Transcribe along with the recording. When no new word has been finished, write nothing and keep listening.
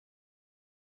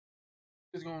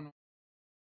What's going on?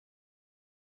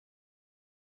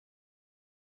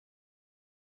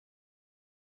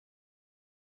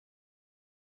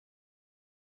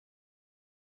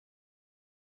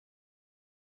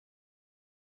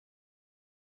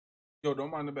 Yo,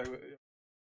 don't mind the back.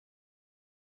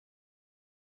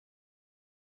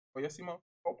 Oh, you see my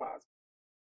profiles?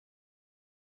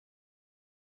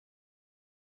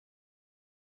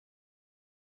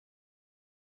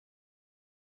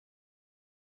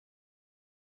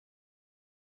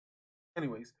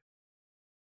 Anyways,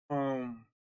 um,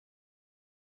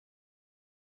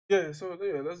 yeah. So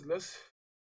yeah, let's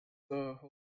uh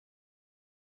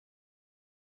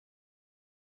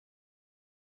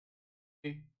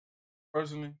me,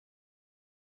 personally.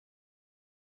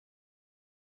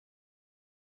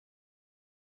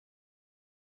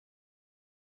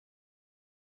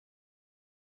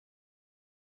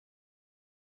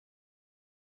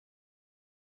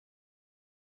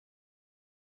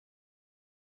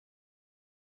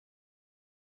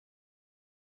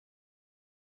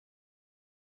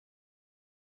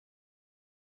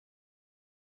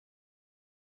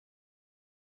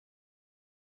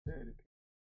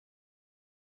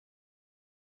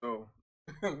 So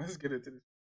let's get into this.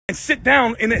 And sit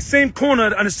down in that same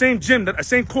corner on the same gym, that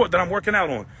same court that I'm working out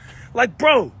on. Like,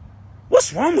 bro,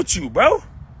 what's wrong with you, bro?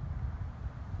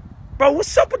 Bro,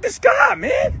 what's up with this guy,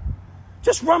 man?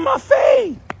 Just run my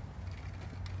fade.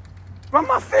 Run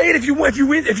my fade. If you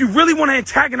really want to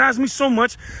antagonize me so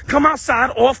much, come outside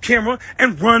off camera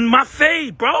and run my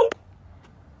fade, bro.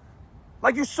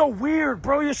 Like, you're so weird,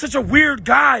 bro. You're such a weird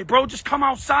guy, bro. Just come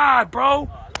outside, bro.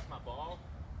 I left my ball.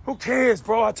 Who cares,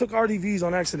 bro? I took RDVs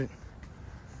on accident.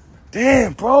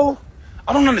 Damn, bro.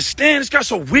 I don't understand. This guy's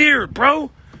so weird, bro.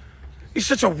 He's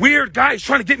such a weird guy. He's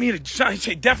trying to get me he's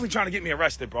definitely trying to get me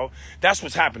arrested, bro. That's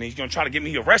what's happening. He's gonna try to get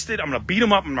me arrested. I'm gonna beat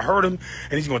him up. I'm gonna hurt him,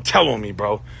 and he's gonna tell on me,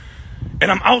 bro.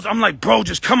 And I'm like, bro,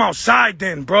 just come outside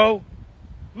then, bro.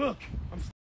 Look, I'm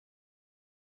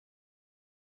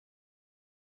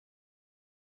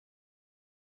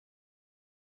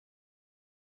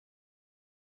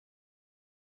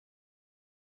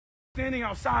standing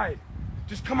outside.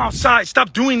 Just come outside.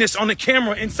 Stop doing this on the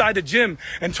camera inside the gym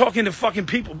and talking to fucking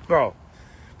people, bro.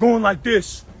 Going like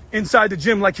this inside the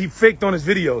gym like he faked on his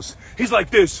videos. He's like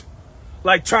this,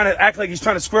 like trying to act like he's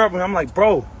trying to square up. And I'm like,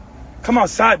 bro, come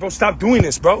outside, bro. Stop doing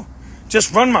this, bro.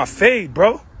 Just run my fade,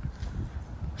 bro.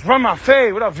 Just run my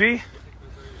fade. What up, V?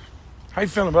 How you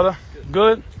feeling, brother?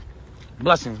 Good?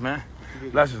 Blessings, man.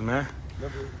 Blessings, man.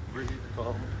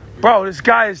 Bro, this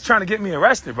guy is trying to get me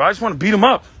arrested, bro. I just want to beat him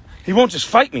up. He won't just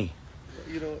fight me.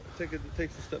 You know, it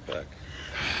takes a step back.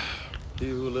 He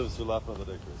who lives will laugh on the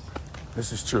ridiculous.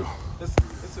 This is true. Listen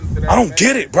to that, I don't man.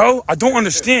 get it, bro. I don't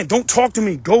understand. Don't talk to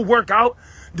me. Go work out.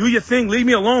 Do your thing. Leave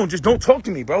me alone. Just don't talk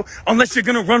to me, bro. Unless you're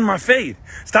going to run my fade.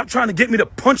 Stop trying to get me to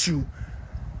punch you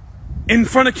in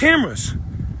front of cameras.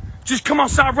 Just come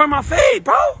outside, run my fade,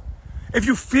 bro. If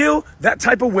you feel that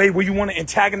type of way where you want to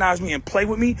antagonize me and play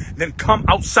with me, then come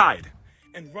outside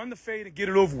and run the fade and get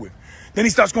it over with. Then he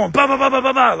starts going blah, blah, blah, blah,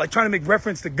 blah, blah, like trying to make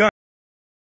reference to guns.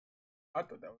 I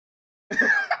thought that was. I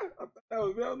thought that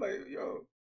was. I was like, yo,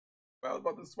 I was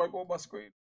about to swipe on my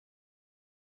screen.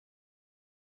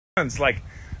 Like,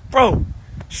 bro,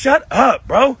 shut up,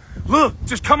 bro. Look,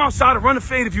 just come outside and run the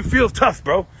fade if you feel tough,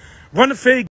 bro. Run the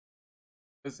fade.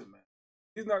 Listen, man,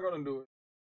 he's not gonna do it.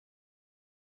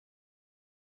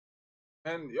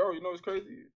 And yo, you know what's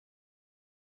crazy?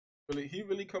 Really, he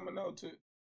really coming out to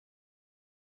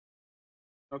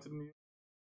New York.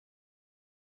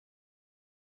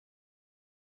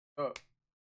 Uh,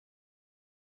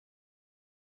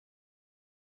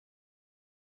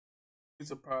 be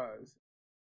surprised.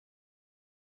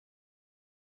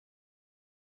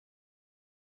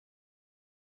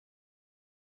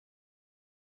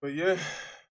 But yeah,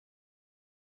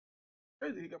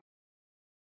 crazy. He got.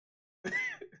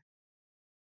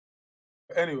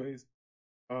 Anyways,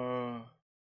 uh,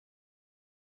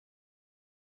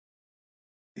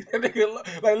 that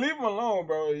nigga, like leave him alone,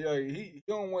 bro. Yeah, he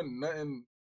don't want nothing.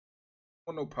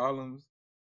 Want no problems.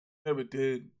 Never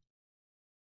did.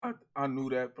 I knew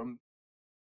that from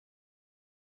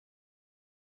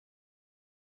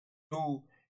knew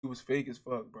he was fake as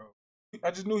fuck, bro.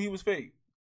 I just knew he was fake.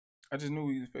 I just knew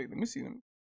he was fake. Let me see him.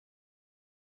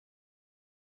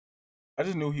 I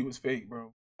just knew he was fake,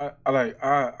 bro. I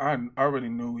already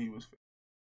knew he was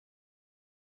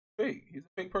fake. He's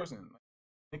a fake person. Like,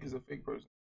 Nick is a fake person,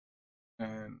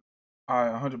 and I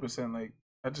 100% like.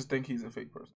 I just think he's a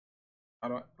fake person. I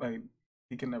don't like.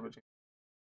 He can never change.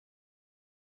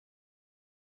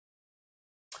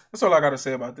 That's all I gotta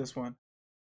say about this one.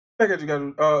 Back at you guys.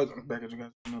 Back at you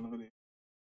guys. Another video.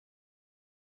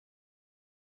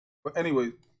 But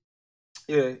anyway,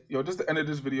 yeah, yo, just the end of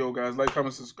this video, guys. Like,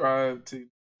 comment, subscribe to the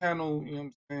channel. You know what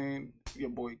I'm saying? Your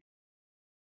boy.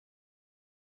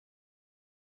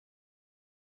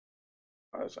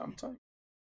 I'm telling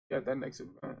you, got that next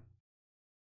event.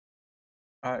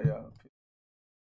 All right, y'all.